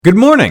Good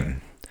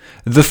morning.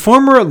 The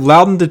former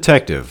Loudoun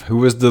detective who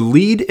was the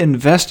lead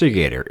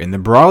investigator in the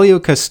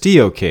Braulio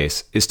Castillo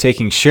case is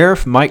taking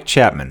Sheriff Mike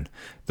Chapman,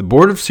 the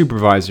Board of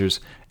Supervisors,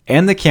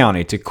 and the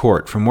county to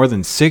court for more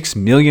than $6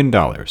 million.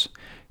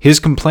 His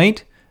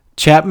complaint?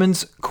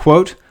 Chapman's,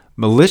 quote,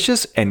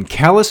 malicious and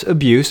callous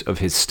abuse of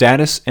his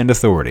status and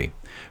authority.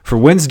 For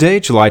Wednesday,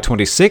 July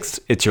 26th,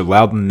 it's your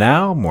Loudoun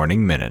Now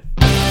Morning Minute.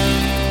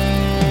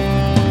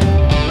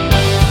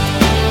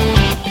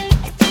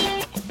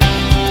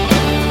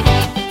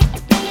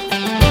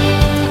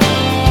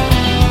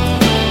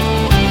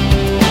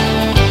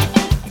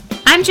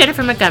 I'm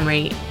Jennifer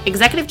Montgomery,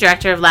 Executive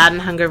Director of Loudoun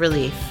Hunger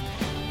Relief.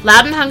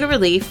 Loudoun Hunger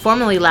Relief,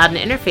 formerly Loudoun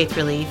Interfaith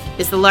Relief,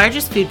 is the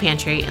largest food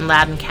pantry in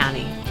Loudoun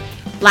County.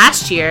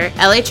 Last year,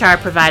 LHR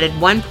provided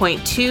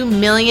 1.2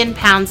 million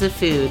pounds of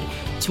food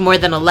to more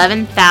than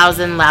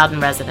 11,000 Loudoun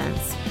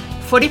residents.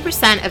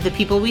 40% of the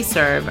people we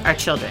serve are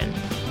children.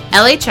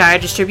 LHR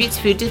distributes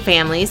food to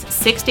families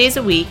 6 days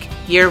a week,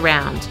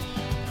 year-round.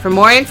 For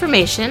more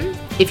information,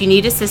 if you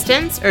need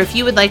assistance, or if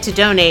you would like to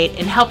donate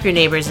and help your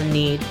neighbors in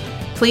need,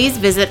 please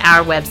visit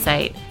our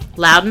website,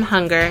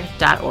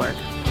 loudounhunger.org.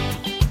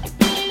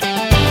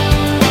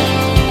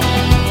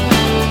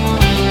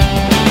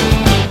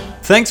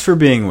 Thanks for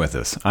being with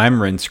us.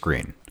 I'm Ren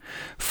Screen.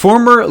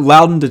 Former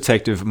Loudoun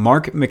detective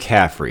Mark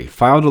McCaffrey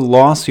filed a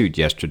lawsuit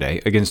yesterday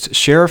against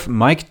Sheriff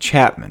Mike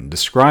Chapman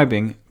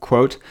describing,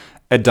 quote,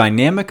 a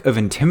dynamic of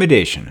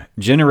intimidation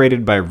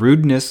generated by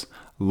rudeness,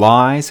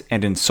 lies,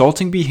 and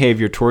insulting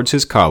behavior towards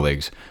his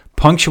colleagues,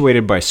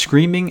 punctuated by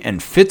screaming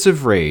and fits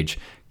of rage,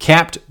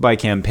 capped by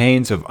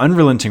campaigns of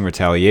unrelenting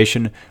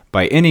retaliation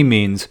by any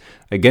means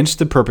against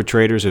the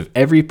perpetrators of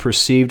every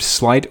perceived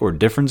slight or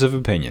difference of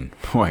opinion.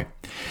 Boy.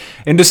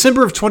 In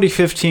December of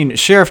 2015,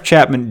 Sheriff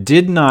Chapman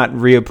did not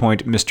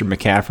reappoint Mr.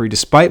 McCaffrey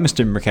despite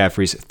Mr.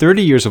 McCaffrey's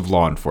 30 years of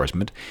law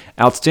enforcement,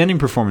 outstanding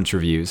performance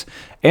reviews,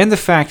 and the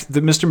fact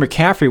that Mr.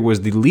 McCaffrey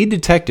was the lead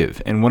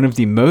detective in one of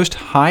the most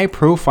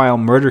high-profile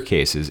murder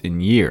cases in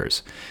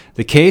years,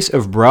 the case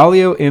of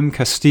Braulio M.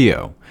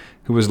 Castillo,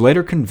 who was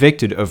later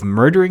convicted of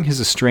murdering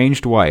his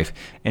estranged wife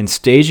and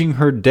staging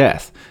her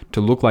death to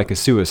look like a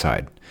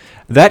suicide.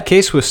 That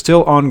case was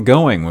still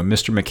ongoing when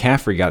Mr.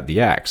 McCaffrey got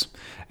the axe.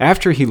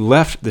 After he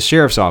left the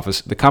sheriff's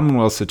office, the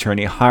Commonwealth's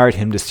attorney hired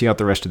him to see out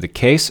the rest of the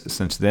case.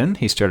 Since then,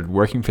 he started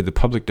working for the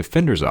public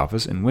defender's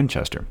office in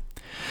Winchester.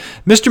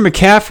 Mr.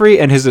 McCaffrey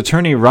and his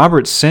attorney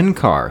Robert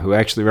Senkar, who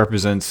actually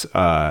represents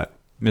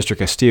Mr.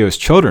 Castillo's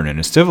children in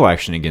a civil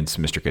action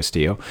against Mr.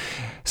 Castillo,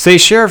 say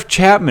Sheriff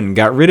Chapman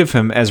got rid of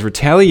him as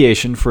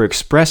retaliation for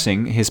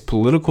expressing his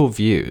political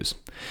views.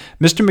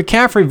 Mr.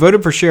 McCaffrey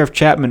voted for Sheriff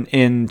Chapman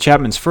in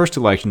Chapman's first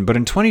election, but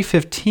in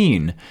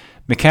 2015,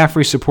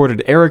 McCaffrey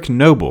supported Eric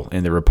Noble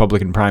in the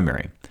Republican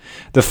primary.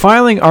 The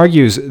filing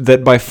argues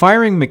that by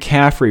firing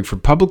McCaffrey for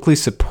publicly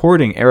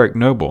supporting Eric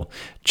Noble,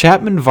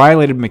 Chapman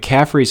violated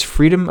McCaffrey's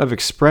freedom of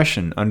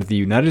expression under the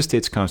United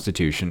States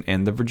Constitution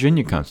and the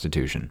Virginia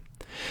Constitution.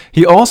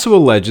 He also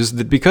alleges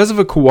that because of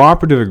a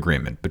cooperative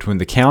agreement between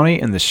the county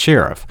and the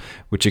sheriff,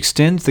 which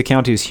extends the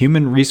county's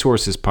human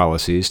resources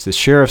policies to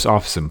sheriff's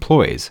office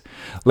employees,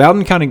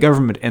 Loudoun County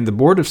government and the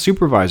Board of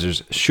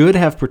Supervisors should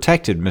have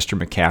protected Mr.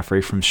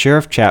 McCaffrey from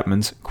Sheriff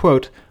Chapman's,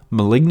 quote,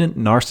 malignant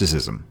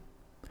narcissism.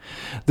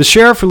 The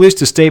sheriff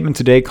released a statement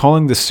today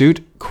calling the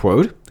suit,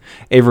 quote,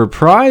 a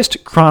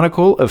reprised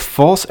chronicle of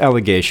false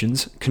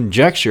allegations,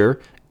 conjecture,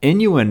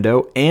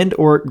 innuendo, and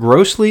or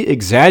grossly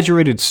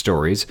exaggerated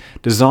stories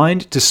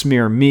designed to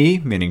smear me,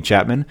 meaning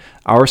Chapman,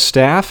 our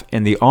staff,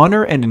 and the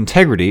honor and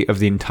integrity of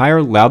the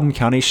entire Loudoun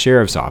County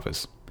Sheriff's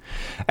Office.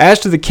 As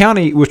to the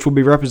county, which will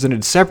be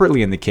represented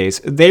separately in the case,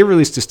 they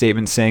released a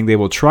statement saying they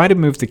will try to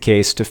move the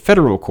case to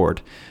federal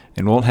court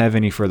and won't have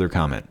any further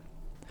comment.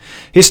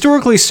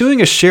 Historically,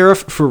 suing a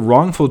sheriff for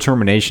wrongful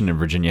termination in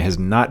Virginia has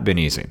not been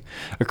easy.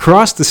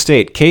 Across the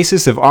state,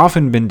 cases have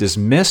often been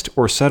dismissed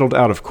or settled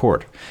out of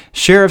court.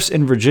 Sheriffs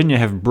in Virginia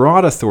have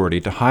broad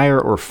authority to hire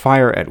or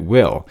fire at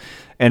will,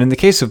 and in the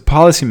case of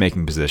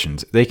policymaking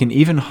positions, they can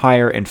even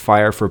hire and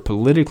fire for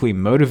politically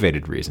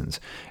motivated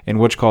reasons, in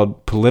what's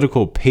called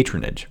political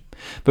patronage.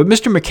 But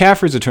Mr.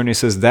 McCaffrey's attorney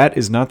says that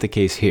is not the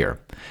case here.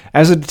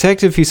 As a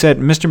detective, he said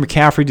Mr.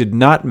 McCaffrey did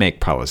not make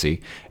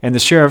policy, and the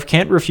sheriff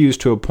can't refuse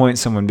to appoint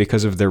someone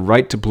because of their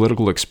right to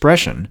political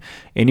expression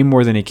any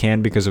more than he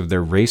can because of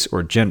their race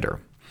or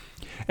gender.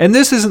 And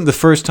this isn't the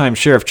first time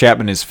Sheriff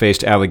Chapman has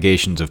faced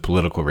allegations of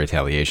political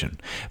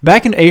retaliation.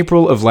 Back in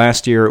April of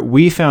last year,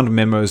 we found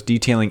memos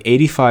detailing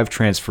 85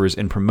 transfers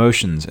and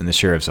promotions in the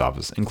sheriff's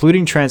office,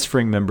 including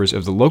transferring members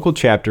of the local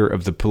chapter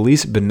of the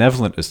Police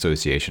Benevolent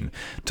Association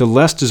to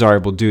less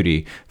desirable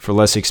duty for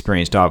less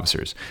experienced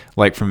officers,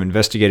 like from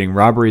investigating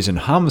robberies and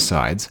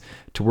homicides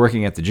to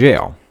working at the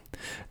jail.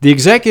 The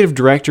executive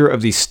director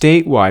of the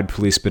statewide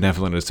Police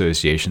Benevolent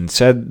Association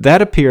said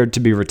that appeared to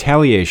be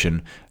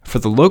retaliation, for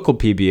the local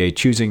PBA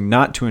choosing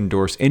not to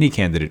endorse any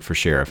candidate for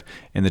sheriff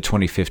in the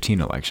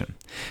 2015 election.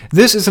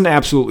 This is an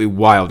absolutely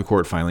wild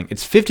court filing.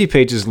 It's 50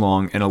 pages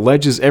long and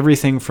alleges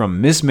everything from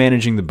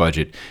mismanaging the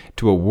budget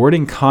to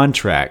awarding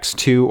contracts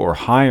to or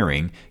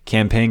hiring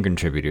campaign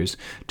contributors,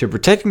 to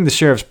protecting the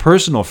sheriff's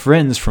personal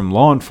friends from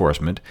law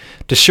enforcement,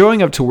 to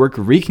showing up to work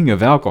reeking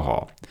of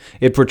alcohol.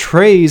 It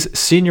portrays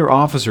senior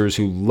officers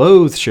who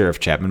loathe Sheriff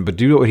Chapman but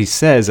do what he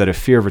says out of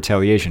fear of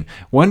retaliation.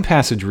 One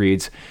passage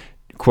reads,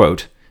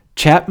 quote,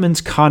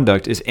 Chapman's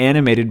conduct is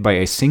animated by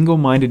a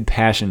single-minded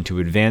passion to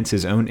advance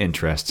his own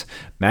interests,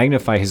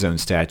 magnify his own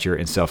stature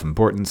and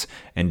self-importance,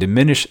 and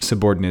diminish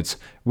subordinates,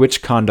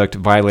 which conduct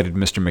violated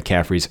Mr.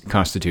 McCaffrey's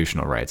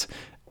constitutional rights.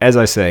 As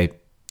I say,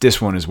 this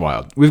one is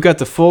wild. We've got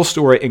the full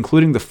story,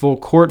 including the full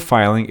court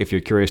filing, if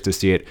you're curious to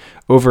see it,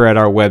 over at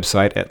our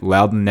website at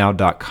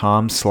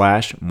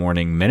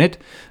loudounnow.com/morningminute.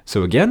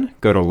 So again,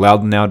 go to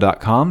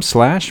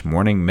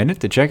loudounnow.com/morningminute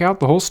to check out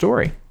the whole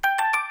story.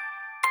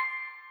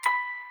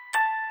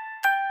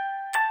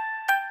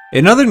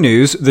 In other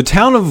news, the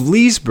town of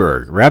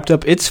Leesburg wrapped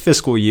up its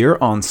fiscal year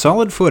on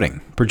solid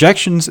footing.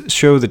 Projections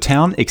show the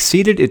town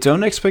exceeded its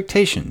own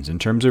expectations in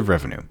terms of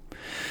revenue.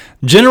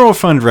 General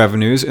fund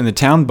revenues in the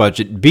town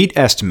budget beat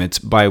estimates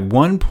by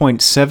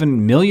 $1.7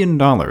 million,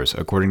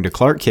 according to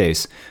Clark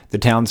Case, the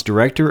town's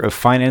Director of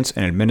Finance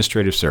and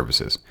Administrative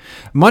Services.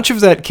 Much of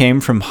that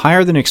came from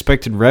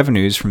higher-than-expected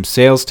revenues from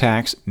sales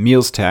tax,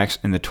 meals tax,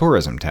 and the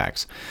tourism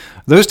tax.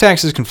 Those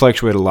taxes can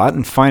fluctuate a lot,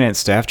 and finance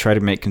staff try to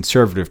make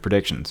conservative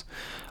predictions.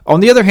 On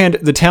the other hand,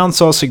 the town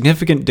saw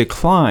significant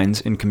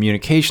declines in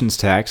communications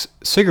tax,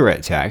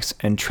 cigarette tax,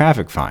 and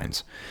traffic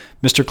fines.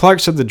 Mr. Clark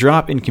said the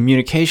drop in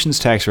communications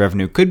tax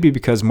revenue could be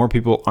because more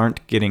people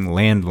aren't getting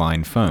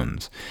landline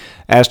phones.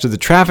 As to the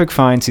traffic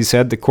fines, he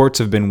said the courts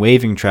have been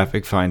waiving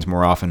traffic fines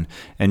more often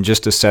and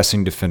just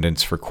assessing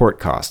defendants for court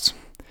costs.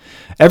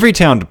 Every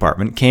town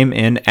department came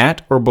in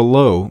at or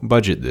below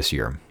budget this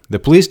year. The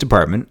police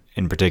department,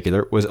 in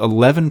particular, was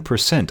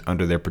 11%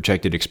 under their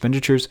projected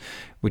expenditures,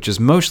 which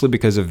is mostly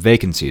because of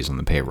vacancies on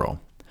the payroll.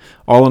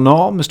 All in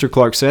all, Mr.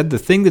 Clark said, the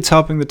thing that's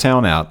helping the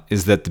town out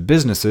is that the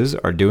businesses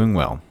are doing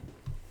well.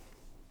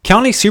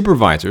 County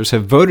supervisors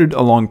have voted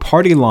along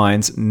party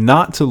lines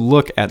not to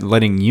look at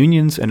letting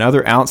unions and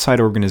other outside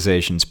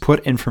organizations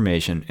put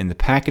information in the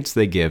packets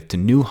they give to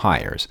new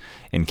hires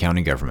in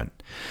county government.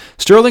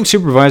 Sterling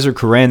Supervisor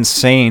Corinne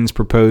Sains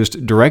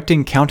proposed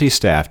directing county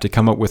staff to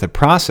come up with a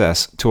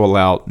process to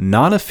allow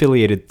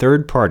non-affiliated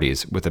third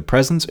parties with a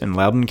presence in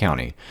Loudoun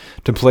County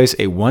to place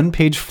a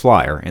one-page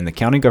flyer in the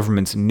county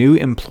government's new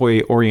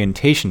employee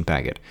orientation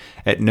packet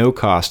at no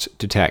cost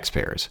to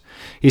taxpayers.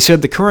 He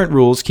said the current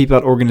rules keep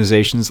out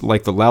organizations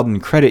like the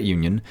Loudoun Credit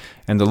Union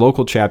and the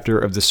local chapter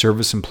of the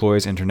Service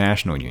Employees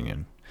International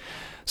Union.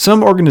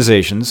 Some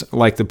organizations,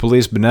 like the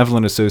Police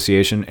Benevolent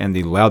Association and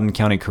the Loudoun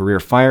County Career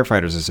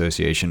Firefighters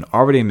Association,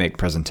 already make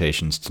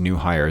presentations to new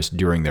hires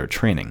during their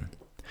training.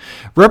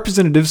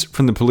 Representatives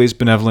from the Police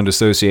Benevolent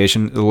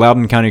Association, the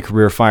Loudoun County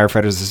Career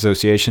Firefighters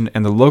Association,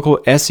 and the local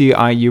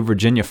SEIU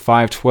Virginia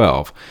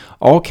 512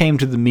 all came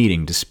to the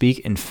meeting to speak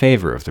in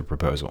favor of the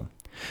proposal.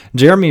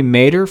 Jeremy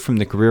Mader from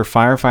the Career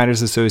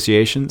Firefighters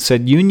Association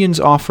said unions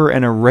offer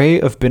an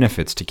array of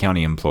benefits to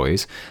county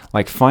employees,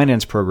 like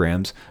finance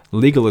programs,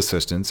 legal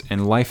assistance,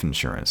 and life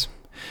insurance.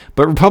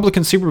 But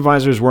Republican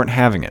supervisors weren't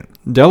having it.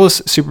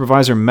 Dulles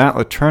Supervisor Matt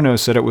Letourneau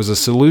said it was a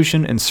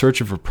solution in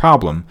search of a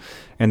problem,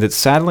 and that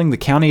saddling the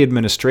county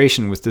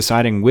administration with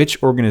deciding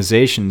which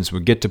organizations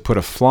would get to put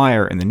a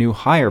flyer in the new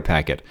hire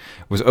packet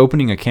was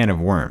opening a can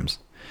of worms.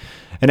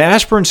 And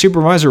Ashburn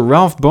Supervisor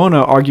Ralph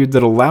Bona argued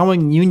that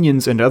allowing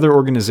unions and other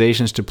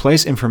organizations to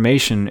place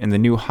information in the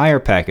new hire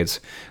packets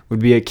would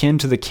be akin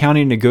to the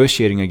county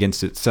negotiating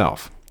against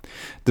itself.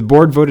 The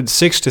board voted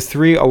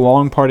 6-3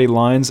 along party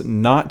lines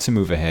not to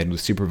move ahead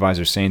with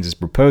Supervisor Sains'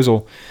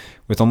 proposal,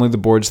 with only the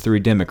board's 3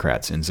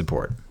 Democrats in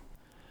support.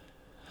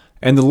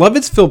 And the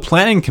Lovettsville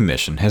Planning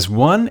Commission has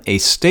won a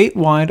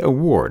statewide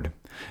award.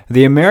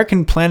 The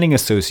American Planning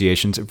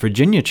Association's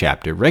Virginia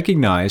chapter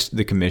recognized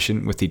the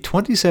commission with the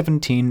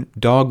 2017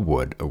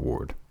 Dogwood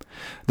Award.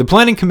 The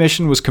Planning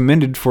Commission was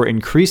commended for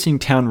increasing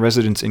town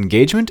residents'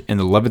 engagement in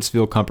the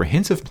Lovettsville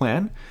Comprehensive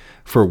Plan,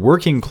 for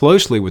working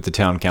closely with the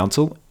town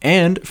council,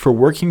 and for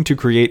working to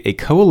create a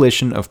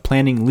coalition of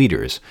planning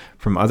leaders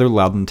from other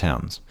Loudoun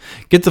towns.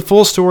 Get the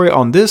full story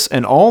on this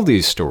and all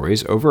these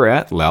stories over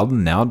at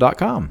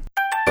loudounnow.com.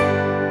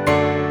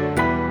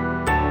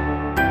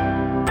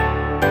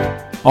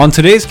 On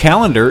today's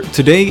calendar,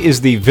 today is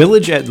the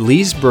Village at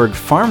Leesburg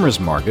Farmers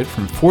Market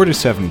from 4 to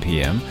 7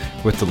 p.m.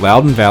 with the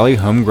Loudoun Valley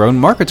Homegrown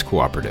Markets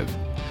Cooperative.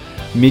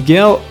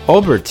 Miguel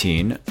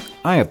Obertin,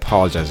 I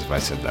apologize if I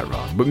said that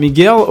wrong, but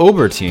Miguel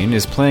Obertin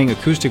is playing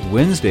Acoustic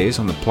Wednesdays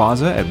on the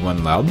Plaza at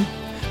 1 Loudoun.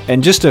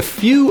 And just a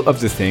few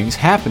of the things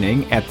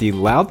happening at the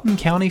Loudoun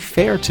County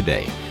Fair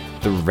today.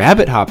 The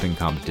rabbit hopping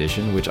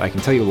competition, which I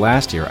can tell you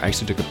last year, I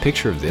actually took a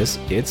picture of this.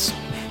 It's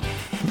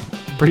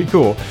pretty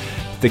cool.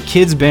 The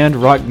kids band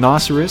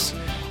Rocknoceros,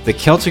 the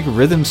Celtic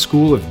Rhythm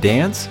School of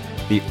Dance,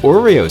 the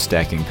Oreo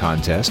stacking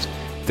contest,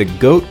 the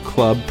Goat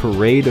Club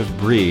Parade of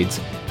Breeds,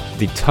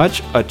 the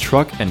Touch a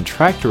Truck and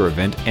Tractor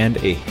event, and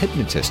a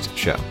hypnotist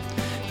show.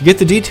 To get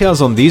the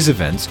details on these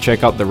events,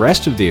 check out the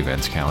rest of the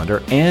events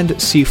calendar,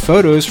 and see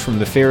photos from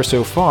the fair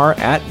so far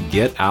at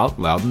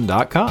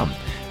getoutloudon.com.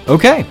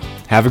 Okay,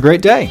 have a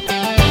great day.